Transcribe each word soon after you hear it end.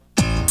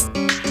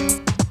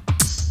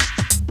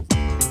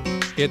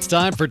It's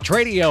time for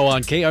Tradio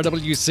on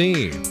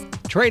KRWC.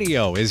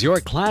 Tradio is your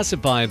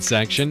classified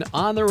section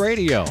on the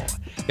radio.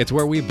 It's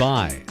where we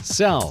buy,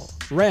 sell,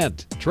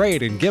 rent,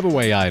 trade, and give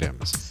away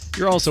items.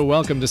 You're also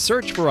welcome to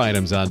search for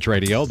items on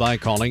Tradio by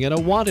calling it a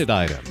wanted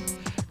item.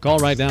 Call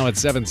right now at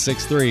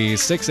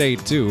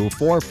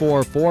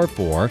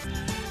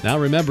 763-682-4444. Now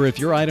remember, if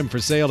your item for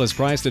sale is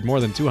priced at more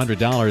than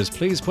 $200,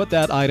 please put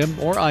that item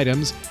or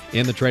items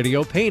in the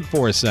Tradio Paid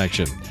For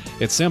section.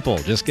 It's simple.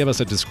 Just give us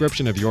a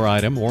description of your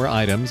item or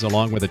items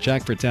along with a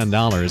check for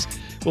 $10.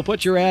 We'll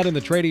put your ad in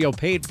the Tradio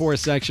Paid For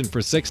section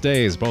for 6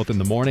 days, both in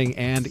the morning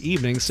and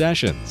evening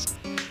sessions.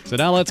 So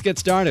now let's get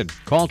started.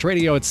 Call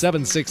Tradio at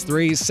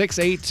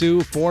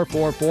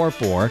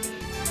 763-682-4444.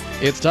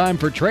 It's time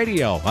for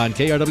Tradio on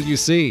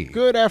KRWC.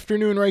 Good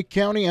afternoon, Wright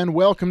County, and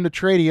welcome to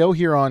Tradio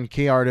here on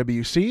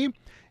KRWC.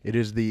 It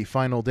is the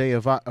final day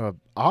of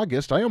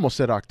August. I almost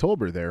said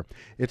October there.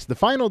 It's the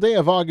final day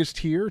of August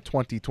here,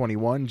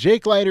 2021.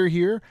 Jake Leiter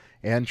here,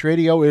 and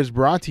Tradio is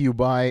brought to you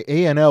by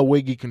A&L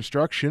Wiggy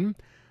Construction,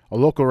 a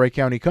local Wright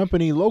County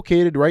company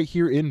located right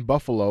here in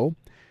Buffalo.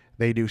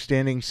 They do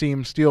standing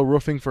seam steel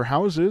roofing for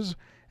houses,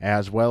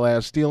 as well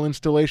as steel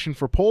installation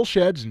for pole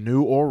sheds,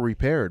 new or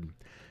repaired.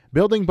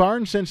 Building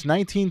barns since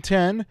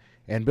 1910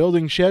 and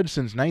building sheds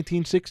since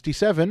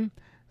 1967.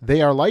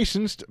 They are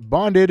licensed,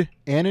 bonded,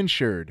 and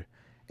insured.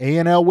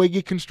 A&L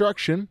Wiggy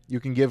Construction. You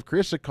can give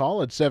Chris a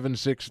call at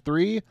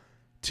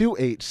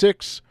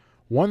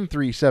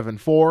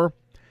 763-286-1374.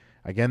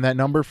 Again, that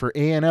number for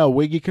A&L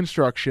Wiggy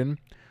Construction,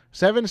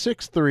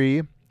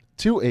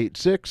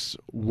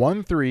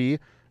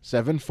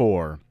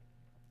 763-286-1374.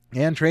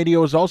 And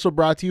Tradio is also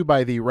brought to you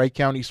by the Wright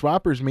County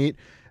Swappers Meet.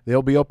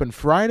 They'll be open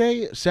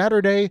Friday,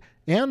 Saturday,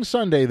 and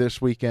Sunday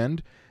this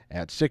weekend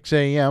at 6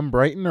 a.m.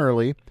 bright and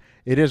early.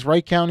 It is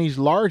Wright County's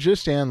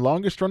largest and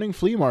longest-running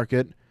flea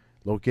market,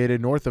 located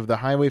north of the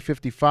Highway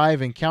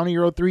 55 and County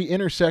Road 3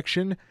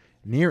 intersection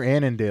near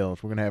Annandale.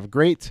 We're going to have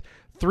great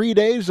 3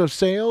 days of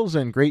sales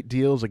and great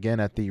deals again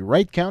at the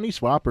Wright County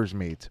Swappers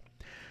Meet.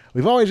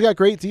 We've always got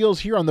great deals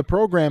here on the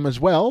program as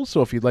well,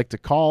 so if you'd like to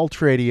call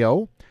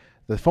Tradio,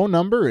 the phone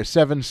number is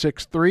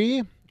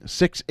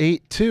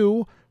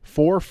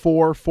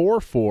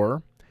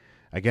 763-682-4444.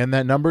 Again,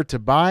 that number to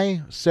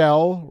buy,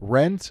 sell,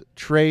 rent,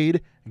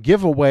 trade,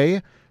 give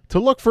away, to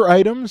look for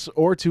items,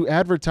 or to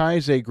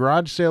advertise a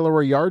garage sale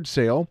or a yard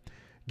sale.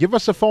 Give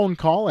us a phone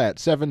call at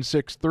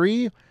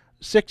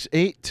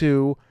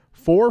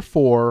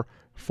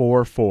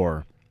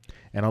 763-682-4444.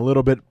 And a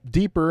little bit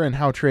deeper in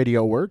how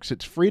Tradio works,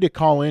 it's free to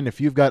call in if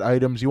you've got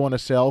items you want to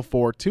sell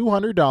for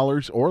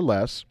 $200 or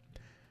less.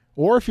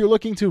 Or if you're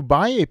looking to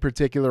buy a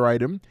particular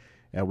item,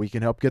 we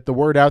can help get the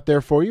word out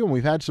there for you. And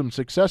we've had some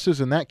successes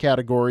in that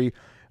category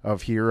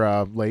of here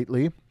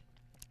lately.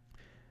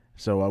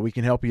 So we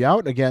can help you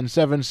out. Again,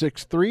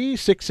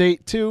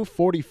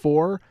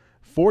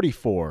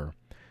 763-682-4444.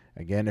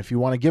 Again, if you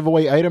want to give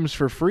away items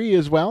for free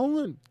as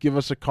well, give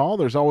us a call.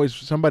 There's always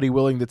somebody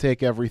willing to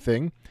take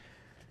everything.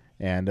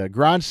 And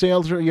garage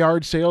sales or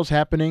yard sales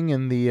happening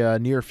in the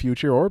near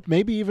future, or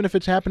maybe even if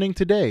it's happening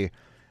today.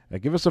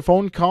 Give us a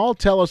phone call.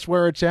 Tell us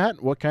where it's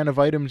at, what kind of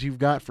items you've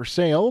got for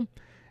sale,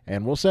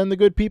 and we'll send the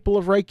good people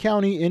of Wright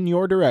County in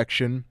your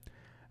direction.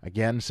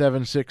 Again,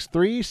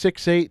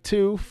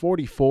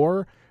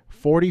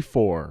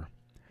 763-682-4444.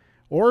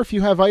 Or if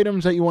you have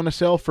items that you want to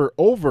sell for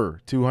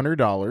over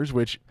 $200,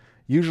 which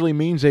usually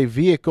means a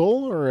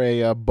vehicle or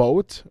a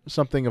boat,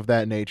 something of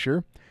that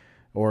nature,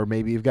 or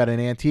maybe you've got an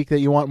antique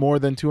that you want more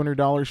than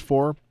 $200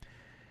 for,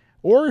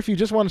 or if you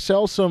just want to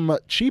sell some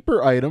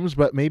cheaper items,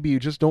 but maybe you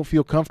just don't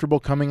feel comfortable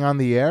coming on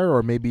the air,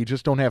 or maybe you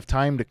just don't have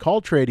time to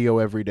call Tradio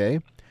every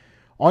day,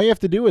 all you have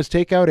to do is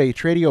take out a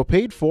Tradio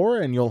Paid For,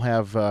 and you'll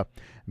have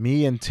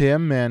me and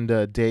Tim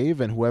and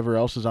Dave and whoever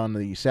else is on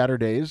the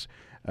Saturdays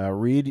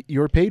read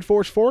your paid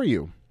fors for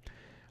you.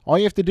 All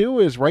you have to do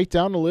is write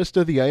down a list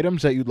of the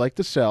items that you'd like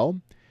to sell,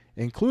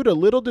 include a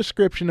little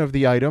description of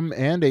the item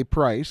and a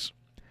price,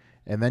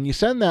 and then you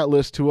send that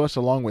list to us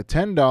along with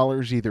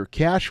 $10, either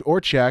cash or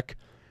check.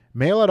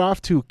 Mail it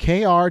off to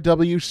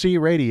KRWC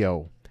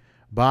Radio,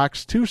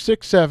 Box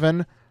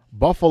 267,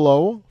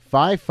 Buffalo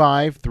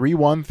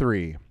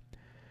 55313.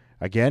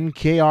 Again,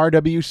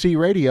 KRWC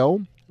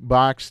Radio,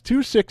 Box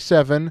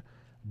 267,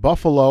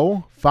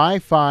 Buffalo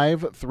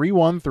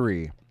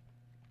 55313.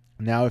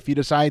 Now, if you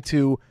decide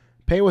to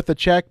pay with a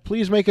check,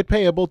 please make it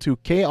payable to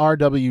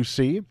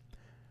KRWC.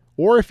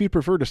 Or if you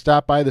prefer to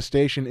stop by the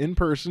station in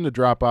person to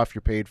drop off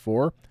your paid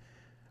for,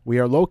 we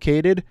are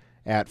located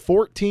at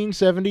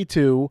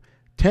 1472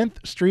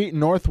 10th Street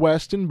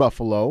Northwest in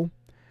Buffalo.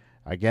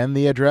 Again,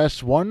 the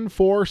address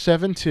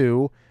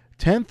 1472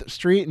 10th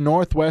Street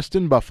Northwest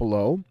in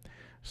Buffalo.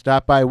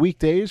 Stop by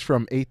weekdays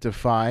from 8 to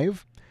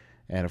 5.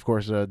 And, of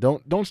course,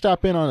 don't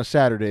stop in on a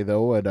Saturday,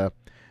 though.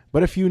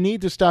 But if you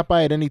need to stop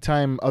by at any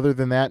time other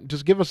than that,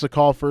 just give us a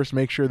call first.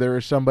 Make sure there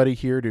is somebody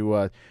here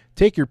to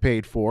take your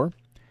paid for.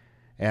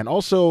 And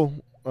also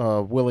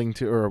something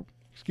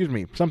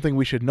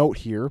we should note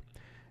here,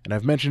 and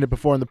I've mentioned it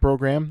before in the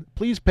program,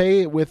 please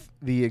pay with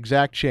the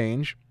exact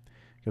change,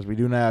 because we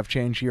do not have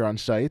change here on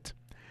site.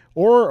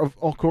 Or,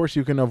 of course,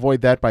 you can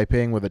avoid that by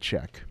paying with a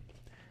check.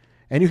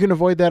 And you can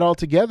avoid that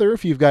altogether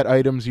if you've got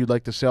items you'd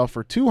like to sell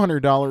for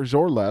 $200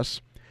 or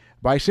less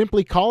by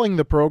simply calling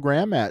the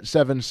program at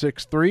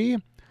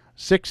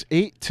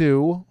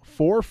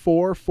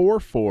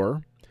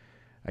 763-682-4444.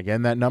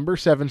 Again, that number,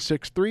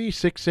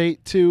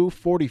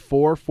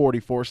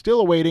 763-682-4444.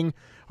 Still awaiting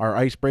our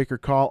icebreaker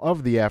call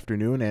of the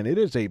afternoon, and it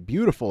is a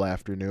beautiful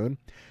afternoon.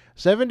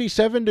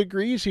 77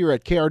 degrees here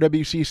at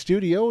KRWC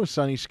Studio,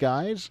 sunny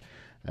skies.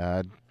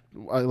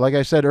 Like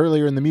I said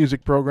earlier in the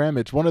music program,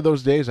 it's one of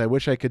those days I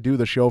wish I could do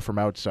the show from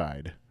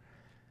outside.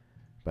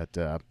 But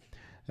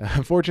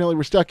unfortunately,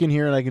 we're stuck in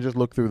here, and I can just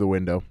look through the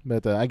window.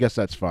 But I guess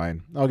that's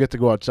fine. I'll get to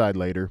go outside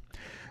later.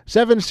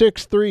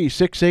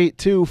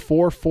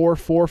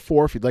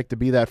 763-682-4444 if you'd like to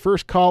be that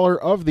first caller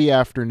of the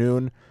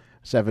afternoon.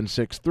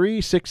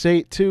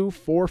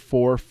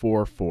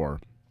 763-682-4444.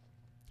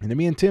 And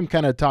me and Tim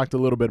kind of talked a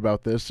little bit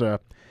about this.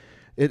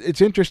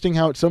 It's interesting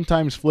how it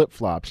sometimes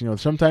flip-flops.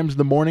 Sometimes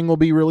the morning will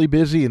be really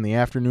busy and the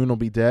afternoon will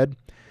be dead.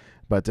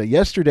 But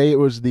yesterday it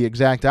was the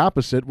exact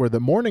opposite, where the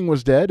morning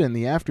was dead and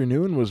the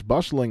afternoon was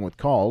bustling with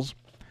calls.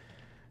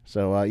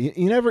 So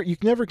you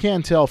never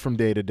can tell from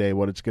day to day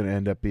what it's going to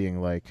end up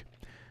being like.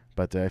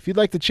 But if you'd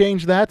like to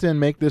change that and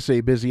make this a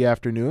busy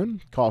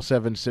afternoon, call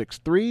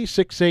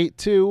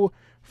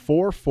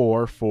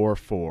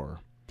 763-682-4444.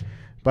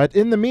 But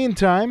in the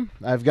meantime,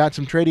 I've got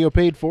some Tradio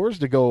Paid Fors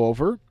to go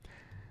over.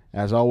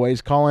 As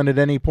always, call in at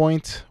any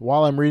point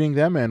while I'm reading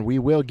them, and we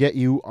will get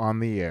you on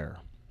the air.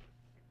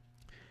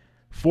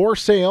 For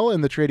sale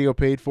in the Tradio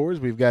Paid Fors,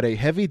 we've got a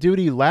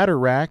heavy-duty ladder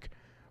rack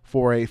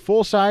for a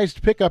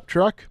full-sized pickup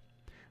truck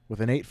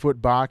with an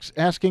 8-foot box.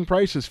 Asking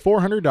price is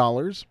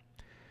 $400.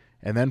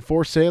 And then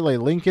for sale, a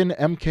Lincoln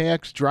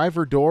MKX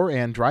driver door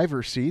and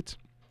driver seat.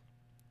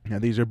 Now,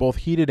 these are both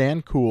heated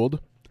and cooled.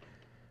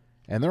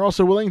 And they're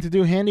also willing to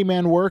do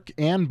handyman work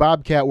and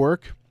bobcat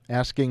work,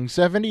 asking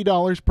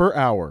 $70 per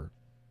hour.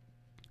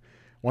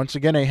 Once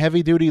again, a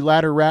heavy-duty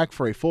ladder rack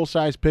for a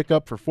full-size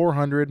pickup for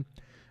 $400.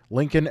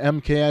 Lincoln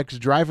MKX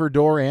driver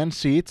door and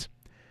seat.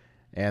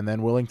 And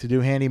then willing to do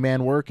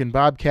handyman work and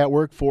bobcat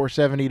work for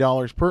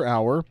 $70 per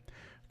hour.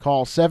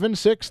 Call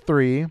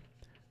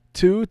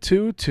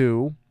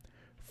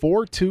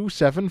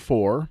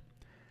 763-222-4274.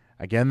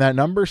 Again, that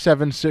number,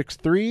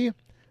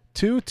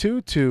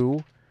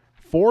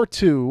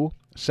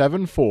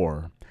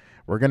 763-222-4274.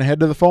 We're going to head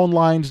to the phone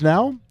lines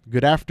now.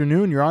 Good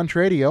afternoon. You're on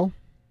Tradio.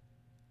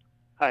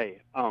 Hi.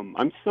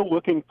 I'm still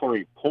looking for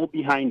a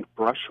pull-behind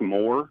brush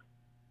mower.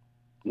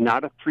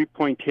 Not a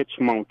 3-point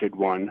hitch-mounted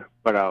one,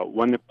 but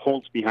one that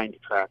pulls behind a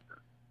tractor.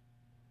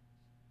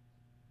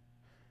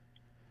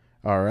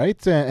 All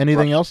right.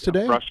 Anything else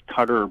today? Brush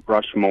cutter or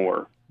brush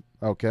mower.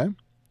 Okay.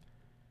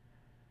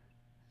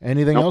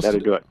 Anything else?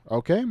 That'll do it.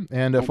 Okay.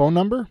 And a phone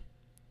number?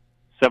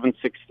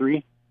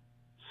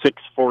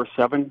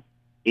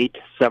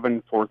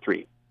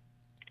 763-647-8743.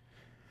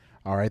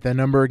 All right. That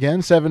number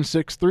again,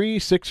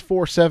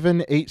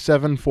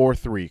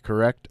 763-647-8743,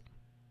 correct?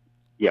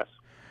 Yes.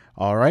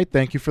 All right.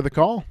 Thank you for the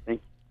call.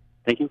 Thank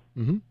you.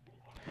 Mm-hmm.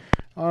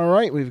 All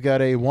right. We've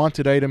got a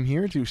wanted item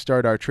here to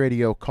start our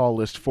Tradio call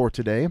list for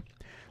today.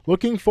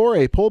 Looking for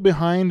a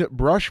pull-behind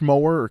brush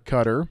mower or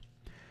cutter,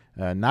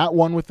 not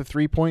one with the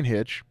 3-point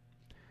hitch.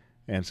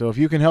 And so if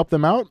you can help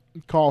them out,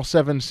 call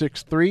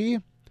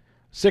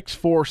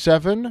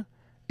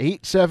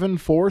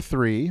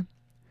 763-647-8743.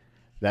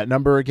 That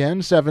number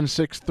again,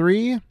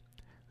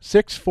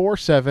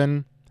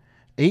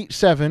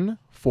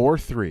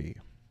 763-647-8743.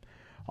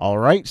 All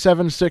right,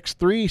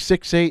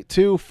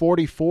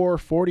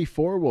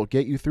 763-682-4444 will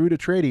get you through to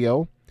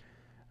Tradio.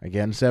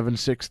 Again,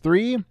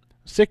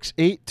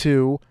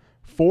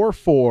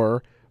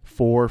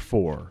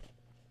 763-682-4444.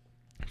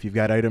 If you've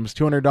got items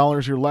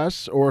 $200 or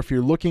less, or if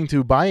you're looking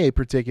to buy a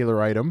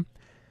particular item,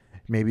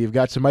 maybe you've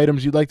got some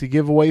items you'd like to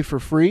give away for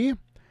free,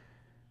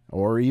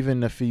 or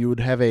even if you would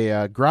have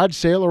a garage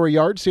sale or a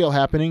yard sale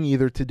happening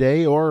either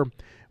today or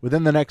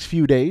within the next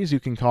few days, you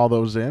can call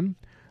those in.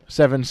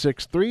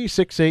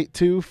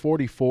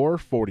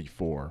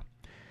 763-682-4444.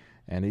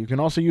 And you can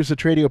also use the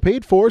Tradio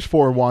Paid Fors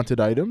for wanted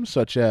items,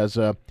 such as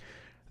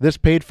this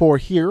paid for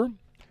here.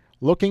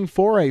 Looking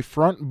for a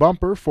front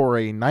bumper for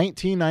a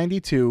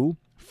 1992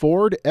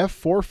 Ford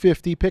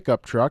F450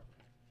 pickup truck.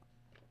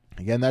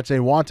 Again, that's a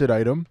wanted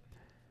item.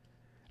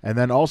 And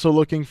then also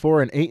looking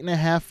for an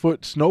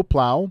 8.5-foot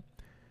snowplow,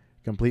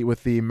 complete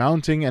with the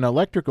mounting and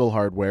electrical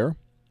hardware.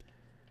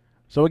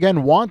 So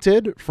again,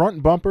 wanted,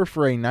 front bumper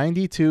for a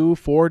 92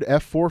 Ford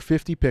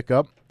F450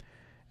 pickup,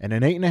 and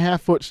an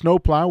 8.5-foot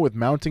snowplow with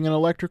mounting and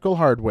electrical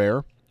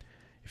hardware.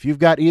 If you've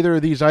got either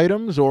of these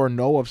items or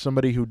know of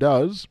somebody who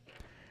does,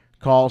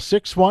 call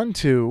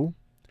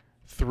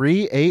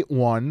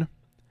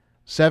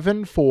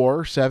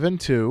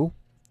 612-381-7472.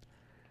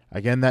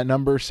 Again, that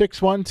number,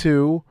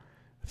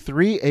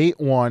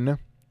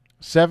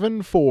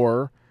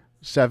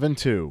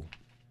 612-381-7472.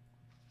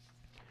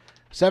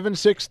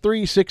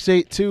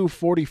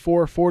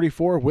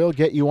 763-682-4444 will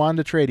get you on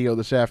to Tradio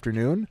this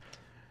afternoon.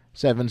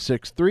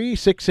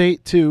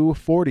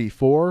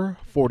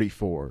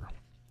 763-682-4444.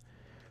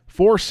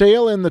 For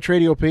sale in the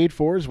Tradio Paid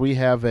Fors, we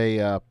have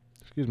a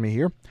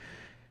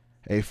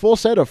full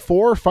set of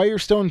 4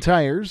 Firestone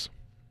tires.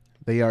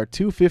 They are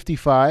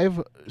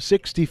 255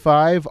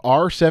 65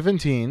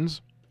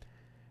 R17s.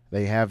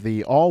 They have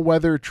the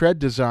all-weather tread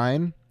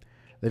design.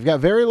 They've got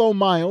very low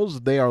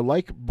miles. They are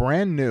like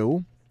brand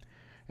new.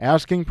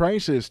 Asking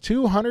price is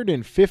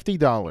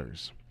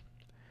 $250.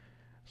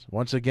 So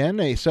once again,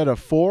 a set of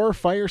 4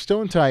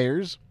 Firestone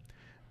tires.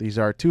 These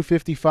are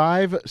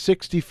 255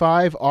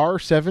 65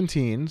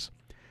 R17s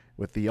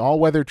with the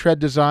all-weather tread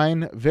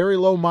design. Very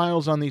low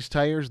miles on these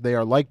tires. They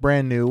are like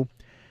brand new.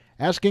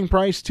 Asking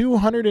price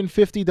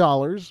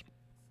 $250,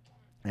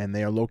 and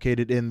they are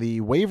located in the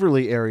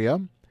Waverly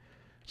area.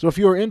 So if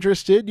you are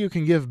interested, you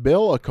can give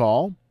Bill a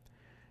call,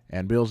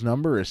 and Bill's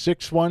number is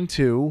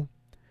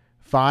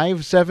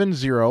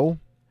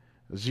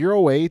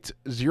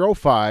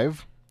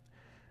 612-570-0805.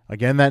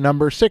 Again, that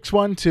number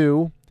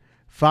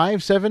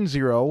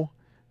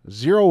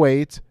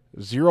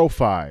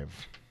 612-570-0805.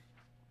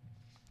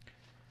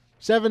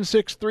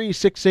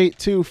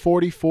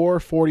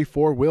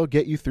 763-682-4444 will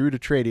get you through to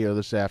Tradio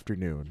this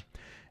afternoon.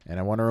 And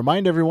I want to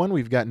remind everyone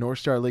we've got North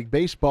Star League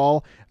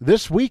Baseball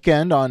this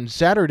weekend on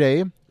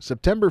Saturday,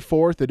 September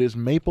 4th. It is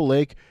Maple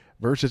Lake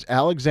versus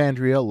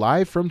Alexandria,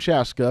 live from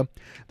Chaska.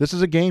 This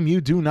is a game you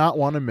do not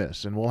want to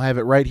miss, and we'll have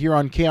it right here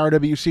on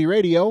KRWC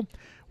Radio,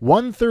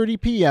 1:30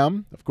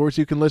 p.m. Of course,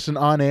 you can listen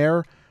on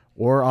air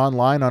or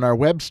online on our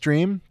web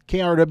stream,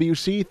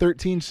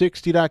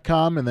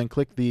 krwc1360.com, and then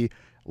click the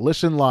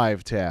Listen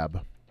Live tab.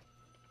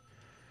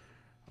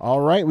 All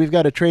right, we've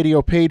got a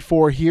Tradio Paid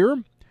For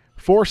here.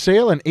 For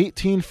sale, an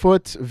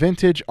 18-foot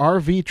vintage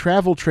RV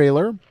travel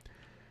trailer.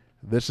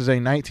 This is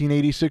a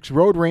 1986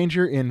 Road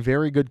Ranger in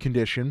very good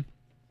condition.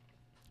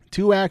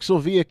 2-axle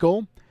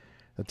vehicle.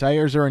 The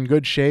tires are in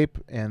good shape,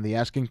 and the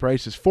asking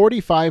price is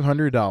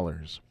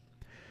 $4,500.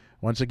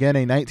 Once again,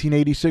 a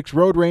 1986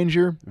 Road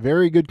Ranger,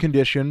 very good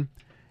condition,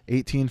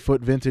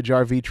 18-foot vintage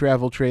RV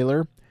travel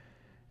trailer.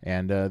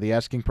 And the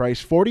asking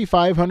price,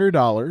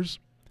 $4,500.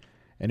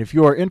 And if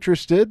you are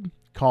interested,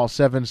 call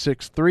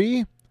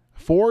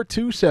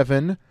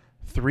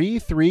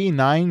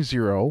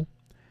 763-427-3390.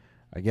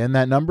 Again,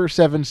 that number,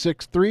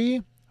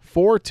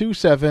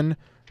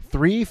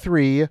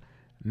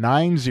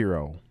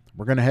 763-427-3390.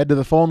 We're going to head to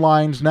the phone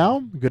lines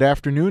now. Good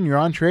afternoon. You're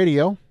on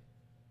Tradio.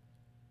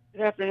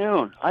 Good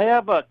afternoon. I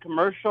have a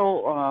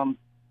commercial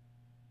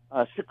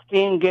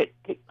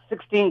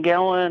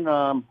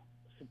 16-gallon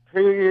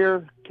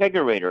Superior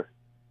kegerator,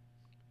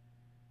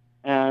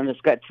 and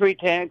it's got 3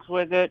 tanks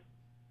with it,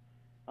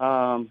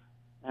 and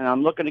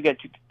I'm looking to get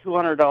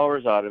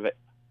 $200 out of it.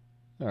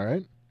 All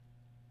right.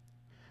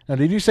 Now,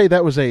 did you say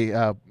that was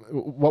a,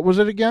 what was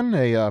it again?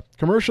 A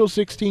commercial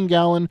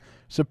 16-gallon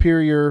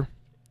Superior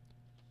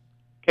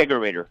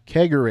Kegerator.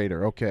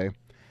 Kegerator, okay.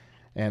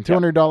 And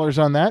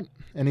 $200 on that.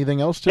 Anything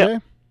else today?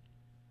 Yep.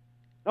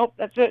 Nope,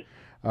 that's it.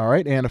 All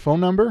right, and a phone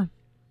number?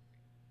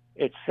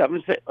 It's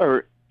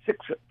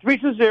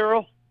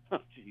 320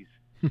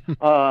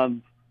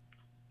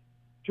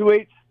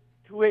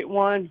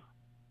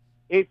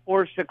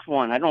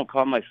 281-8461. I don't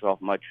call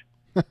myself much.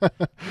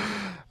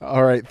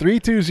 All right,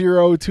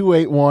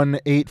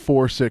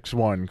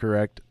 320-281-8461,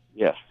 correct?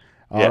 Yes.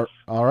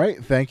 All right,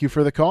 thank you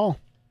for the call.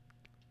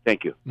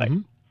 Thank you.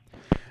 Mm-hmm.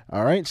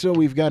 All right, so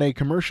we've got a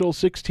commercial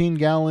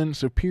 16-gallon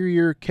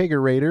Superior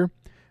Kegerator,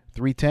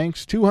 3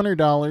 tanks,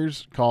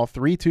 $200. Call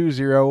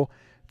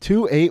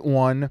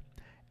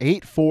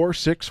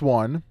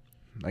 320-281-8461.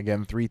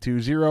 Again,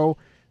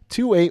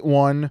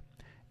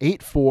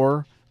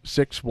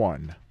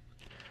 320-281-8461.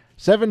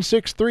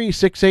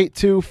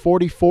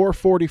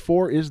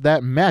 763-682-4444 is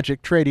that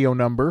magic Tradio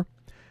number.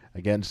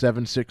 Again,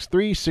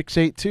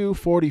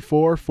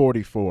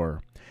 763-682-4444.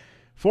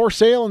 For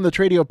sale in the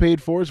Tradio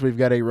Paid Fors, we've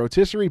got a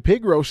rotisserie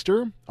pig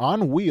roaster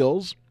on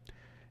wheels.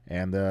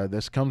 And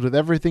this comes with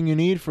everything you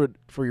need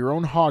for your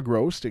own hog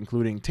roast,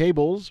 including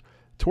tables,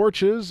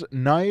 torches,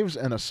 knives,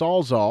 and a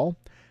Sawzall,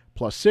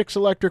 plus 6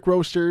 electric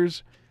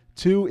roasters,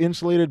 2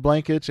 insulated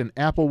blankets, and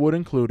apple wood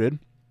included.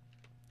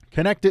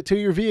 Connect it to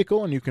your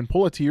vehicle, and you can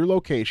pull it to your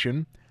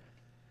location.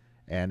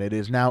 And it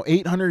is now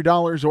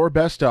 $800 or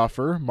best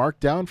offer, marked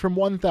down from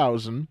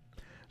 $1,000.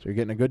 So you're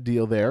getting a good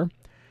deal there.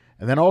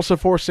 And then also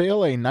for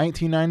sale, a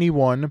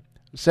 1991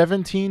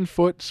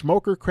 17-foot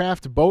Smoker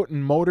Craft boat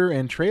and motor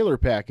and trailer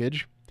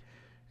package.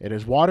 It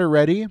is water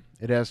ready.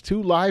 It has 2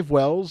 live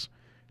wells,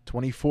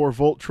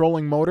 24-volt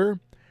trolling motor,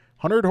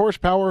 100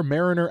 horsepower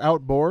Mariner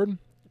outboard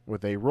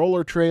with a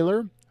roller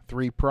trailer,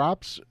 3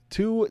 props,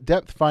 2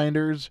 depth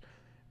finders,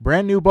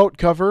 brand new boat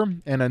cover,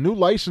 and a new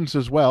license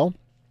as well.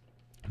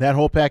 That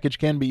whole package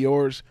can be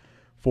yours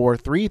for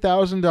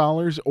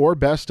 $3,000 or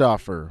best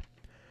offer.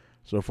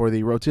 So for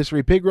the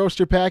rotisserie pig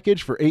roaster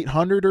package for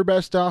 $800 or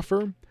best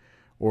offer,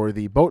 or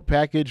the boat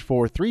package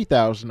for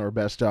 $3,000 or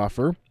best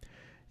offer,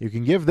 you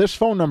can give this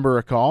phone number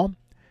a call.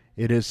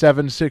 It is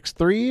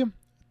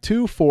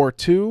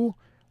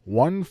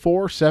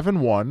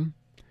 763-242-1471.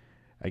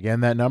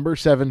 Again, that number,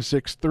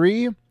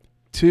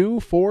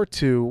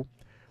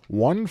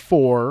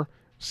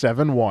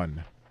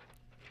 763-242-1471.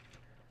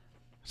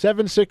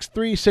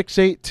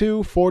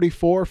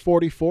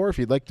 763-682-4444 if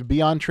you'd like to be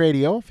on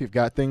Tradio, if you've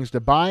got things to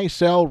buy,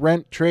 sell,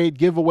 rent, trade,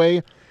 give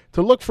away,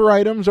 to look for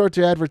items, or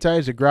to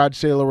advertise a garage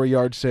sale or a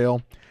yard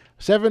sale.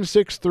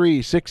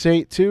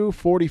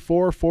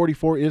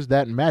 763-682-4444 is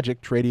that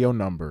magic Tradio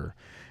number.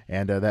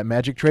 And that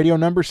magic Tradio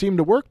number seemed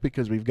to work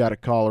because we've got a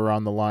caller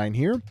on the line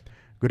here.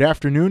 Good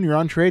afternoon, you're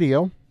on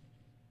Tradio.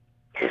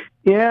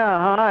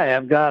 Yeah, hi.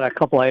 I've got a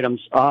couple items.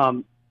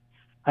 I've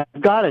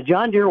got a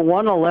John Deere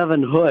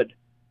 111 hood.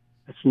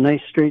 It's in nice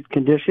straight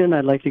condition.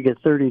 I'd like to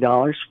get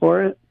 $30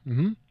 for it.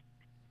 Mm-hmm.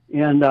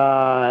 And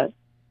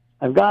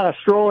I've got a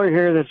stroller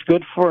here that's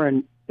good for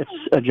it's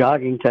a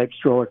jogging type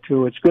stroller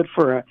too. It's good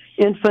for an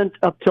infant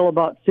up till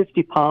about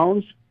 50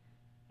 pounds,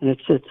 and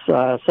it's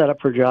set up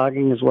for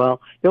jogging as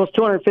well. It was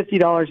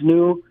 $250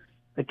 new.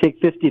 I take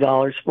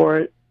 $50 for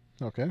it.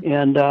 Okay.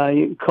 And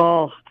you can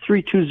call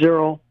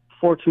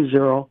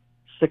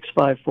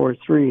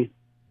 320-420-6543.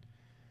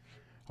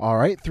 All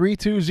right,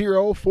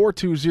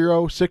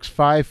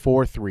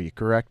 320-420-6543,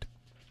 correct?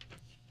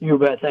 You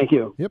bet. Thank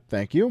you. Yep,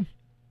 thank you.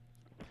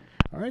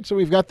 All right, so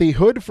we've got the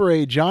hood for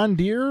a John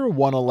Deere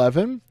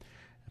 111,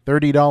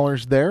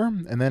 $30 there,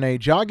 and then a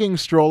jogging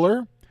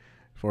stroller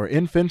for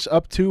infants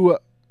up to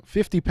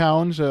 50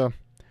 pounds,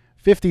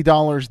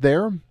 $50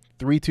 there,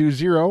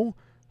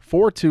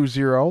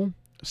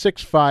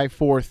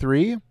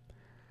 320-420-6543.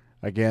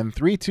 Again,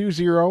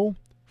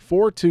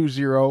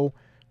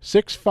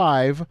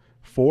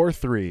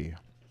 320-420-6543.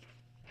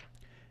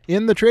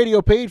 In the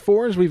Tradio paid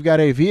fors, we've got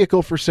a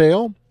vehicle for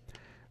sale.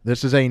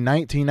 This is a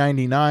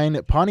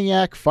 1999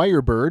 Pontiac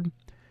Firebird,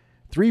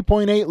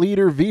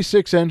 3.8-liter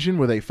V6 engine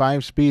with a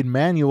 5-speed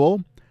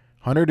manual,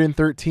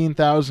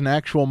 113,000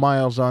 actual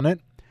miles on it.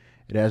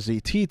 It has the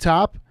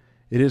T-top.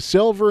 It is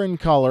silver in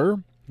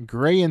color,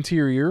 gray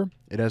interior.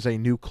 It has a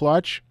new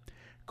clutch,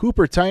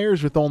 Cooper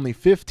tires with only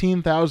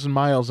 15,000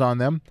 miles on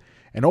them,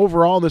 and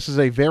overall this is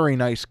a very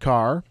nice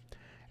car.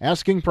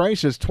 Asking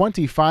price is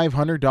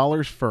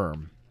 $2,500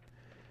 firm.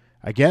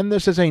 Again,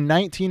 this is a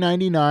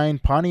 1999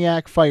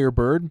 Pontiac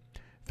Firebird,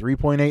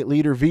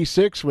 3.8-liter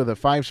V6 with a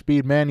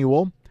 5-speed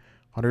manual,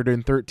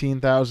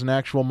 113,000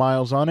 actual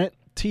miles on it.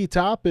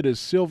 T-top, it is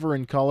silver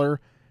in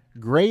color,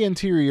 gray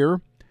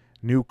interior,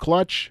 new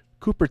clutch,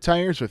 Cooper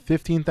tires with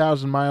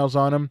 15,000 miles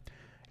on them.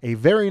 A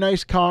very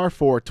nice car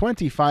for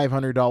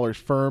 $2,500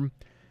 firm.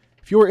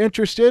 If you are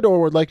interested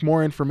or would like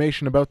more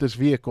information about this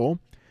vehicle,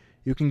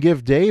 you can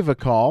give Dave a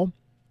call,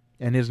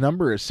 and his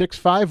number is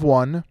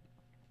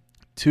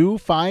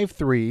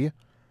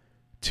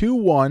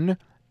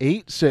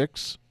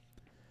 651-253-2186.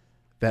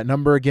 That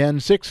number again,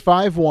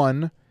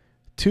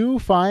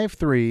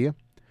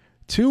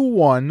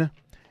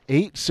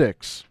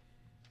 651-253-2186.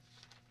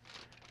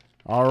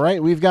 All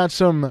right, we've got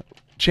some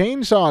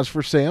chainsaws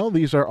for sale.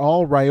 These are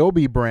all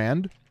Ryobi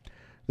brand.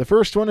 The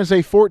first one is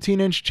a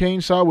 14-inch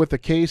chainsaw with a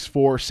case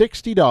for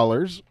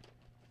 $60,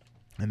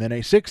 and then a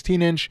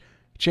 16-inch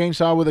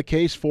chainsaw with a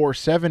case for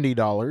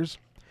 $70,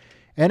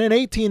 and an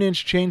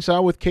 18-inch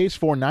chainsaw with case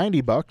for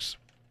 $90.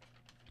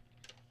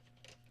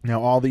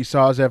 Now, all these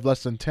saws have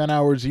less than 10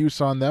 hours use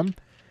on them,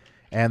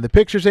 and the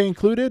pictures they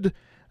included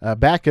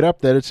back it up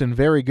that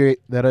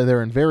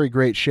they're in very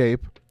great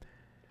shape.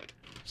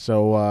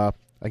 So,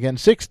 again,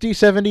 60,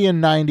 70, and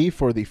 90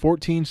 for the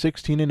 14,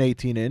 16, and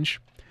 18-inch.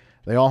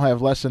 They all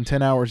have less than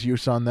 10 hours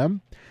use on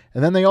them.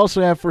 And then they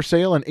also have for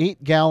sale an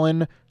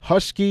 8-gallon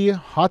Husky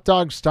hot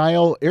dog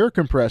style air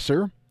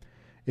compressor.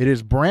 It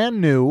is brand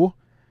new.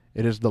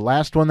 It is the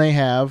last one they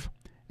have,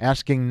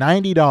 asking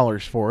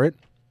 $90 for it.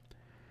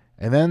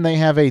 And then they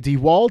have a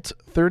DeWalt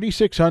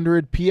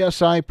 3600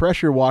 PSI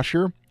pressure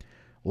washer,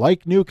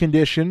 like new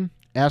condition,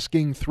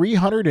 asking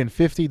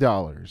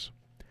 $350.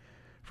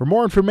 For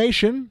more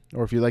information,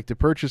 or if you'd like to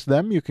purchase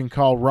them, you can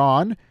call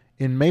Ron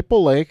in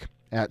Maple Lake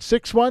at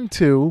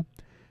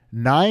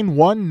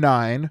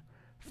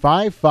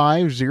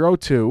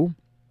 612-919-5502.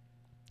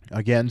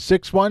 Again,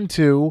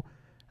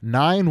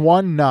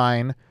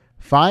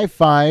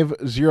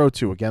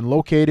 612-919-5502. Again,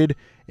 located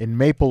in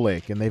Maple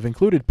Lake. And they've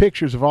included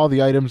pictures of all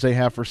the items they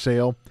have for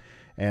sale,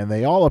 and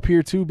they all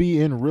appear to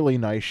be in really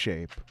nice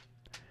shape.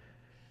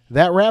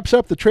 That wraps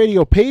up the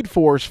Tradio paid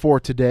fors for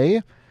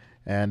today.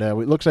 And it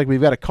looks like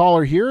we've got a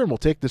caller here, and we'll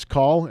take this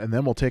call, and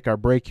then we'll take our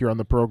break here on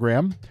the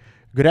program.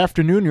 Good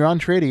afternoon. You're on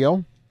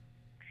Tradio.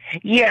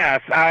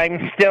 Yes,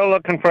 I'm still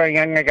looking for a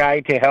younger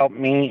guy to help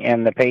me,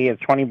 and the pay is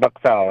 $20 an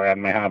hour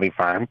on my hobby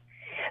farm.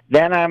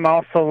 Then I'm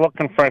also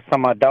looking for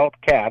some adult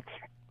cats.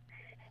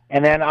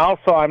 And then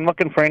also I'm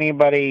looking for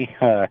anybody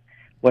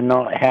would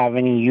not have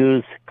any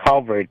used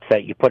culverts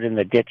that you put in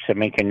the ditch to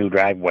make a new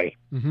driveway.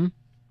 Mm-hmm.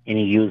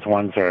 Any used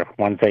ones or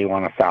ones that you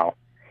want to sell.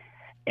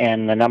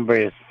 And the number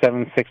is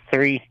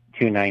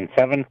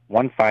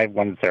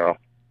 763-297-1510.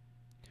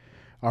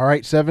 All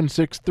right,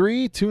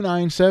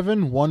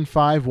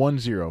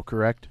 763-297-1510,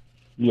 correct?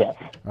 Yes.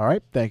 All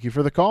right, thank you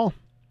for the call.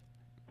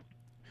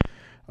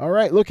 All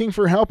right, looking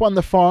for help on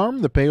the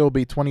farm. The pay will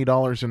be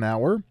 $20 an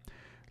hour.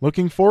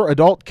 Looking for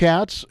adult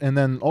cats, and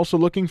then also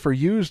looking for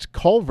used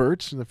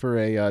culverts for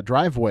a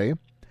driveway.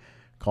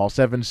 Call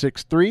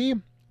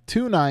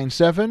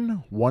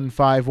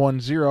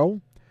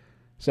 763-297-1510.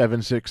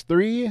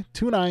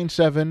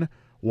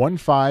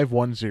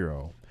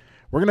 763-297-1510.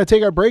 We're going to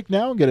take our break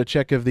now and get a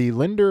check of the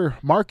Linder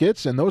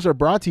markets, and those are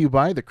brought to you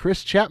by the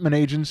Chris Chapman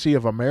Agency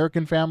of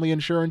American Family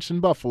Insurance in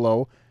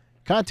Buffalo.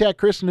 Contact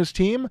Chris and his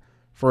team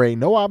for a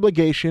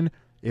no-obligation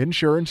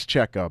insurance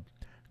checkup.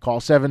 Call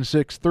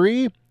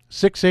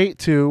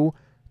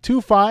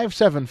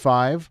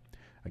 763-682-2575.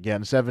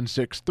 Again,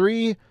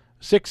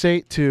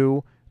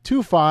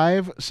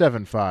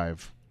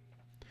 763-682-2575.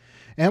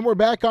 And we're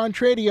back on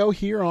Tradio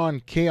here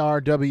on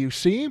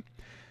KRWC.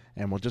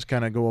 And we'll just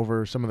kind of go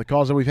over some of the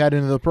calls that we've had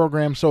into the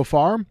program so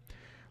far.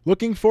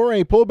 Looking for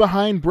a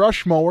pull-behind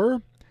brush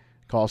mower?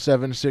 Call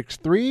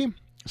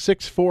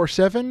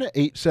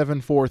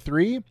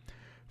 763-647-8743.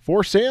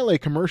 For sale, a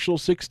commercial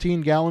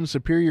 16-gallon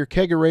Superior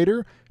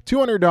Kegerator,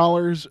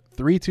 $200,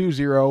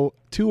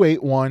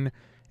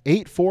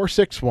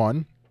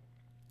 320-281-8461.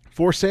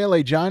 For sale,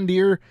 a John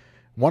Deere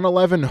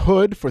 111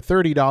 hood for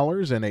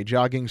 $30 and a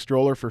jogging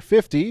stroller for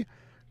 $50.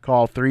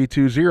 Call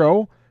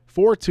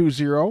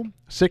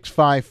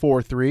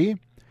 320-420-6543.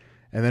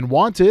 And then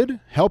wanted,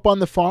 help on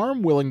the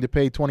farm, willing to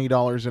pay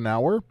 $20 an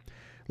hour.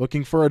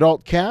 Looking for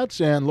adult cats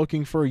and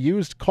looking for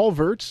used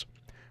culverts.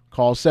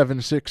 Call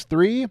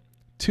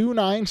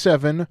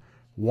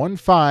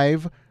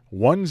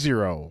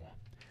 763-297-1510.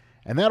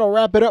 And that'll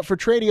wrap it up for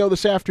Tradio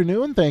this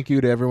afternoon. Thank you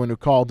to everyone who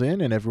called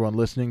in and everyone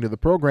listening to the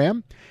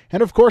program.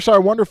 And, of course,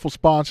 our wonderful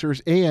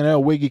sponsors,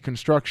 A&L Wiggy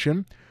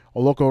Construction, a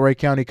local Wright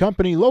County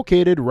company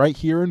located right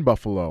here in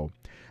Buffalo.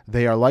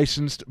 They are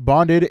licensed,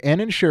 bonded,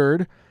 and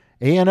insured.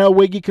 A&L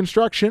Wiggy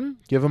Construction.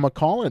 Give them a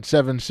call at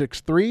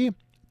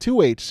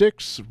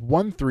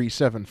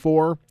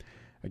 763-286-1374.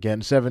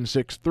 Again,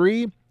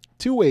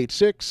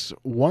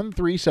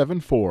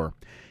 763-286-1374.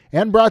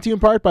 And brought to you in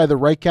part by the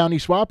Wright County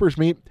Swappers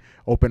Meet.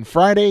 Open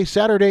Friday,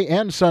 Saturday,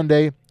 and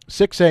Sunday,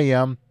 6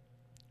 a.m.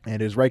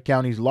 and is Wright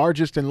County's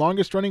largest and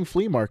longest-running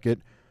flea market,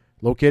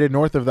 located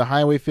north of the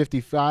Highway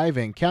 55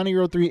 and County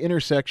Road 3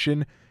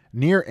 intersection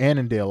near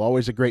Annandale.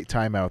 Always a great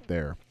time out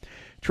there.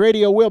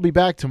 Tradio will be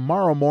back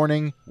tomorrow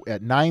morning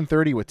at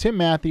 9:30 with Tim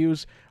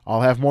Matthews.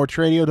 I'll have more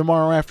Tradio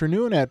tomorrow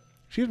afternoon at,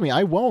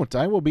 I won't.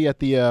 I will be at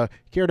the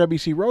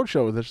KRWC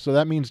Roadshow, so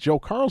that means Joe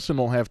Carlson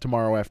will have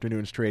tomorrow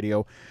afternoon's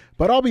Tradio.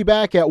 But I'll be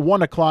back at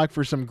 1 o'clock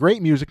for some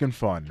great music and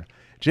fun.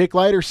 Jake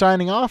Leiter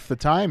signing off. The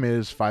time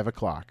is 5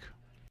 o'clock.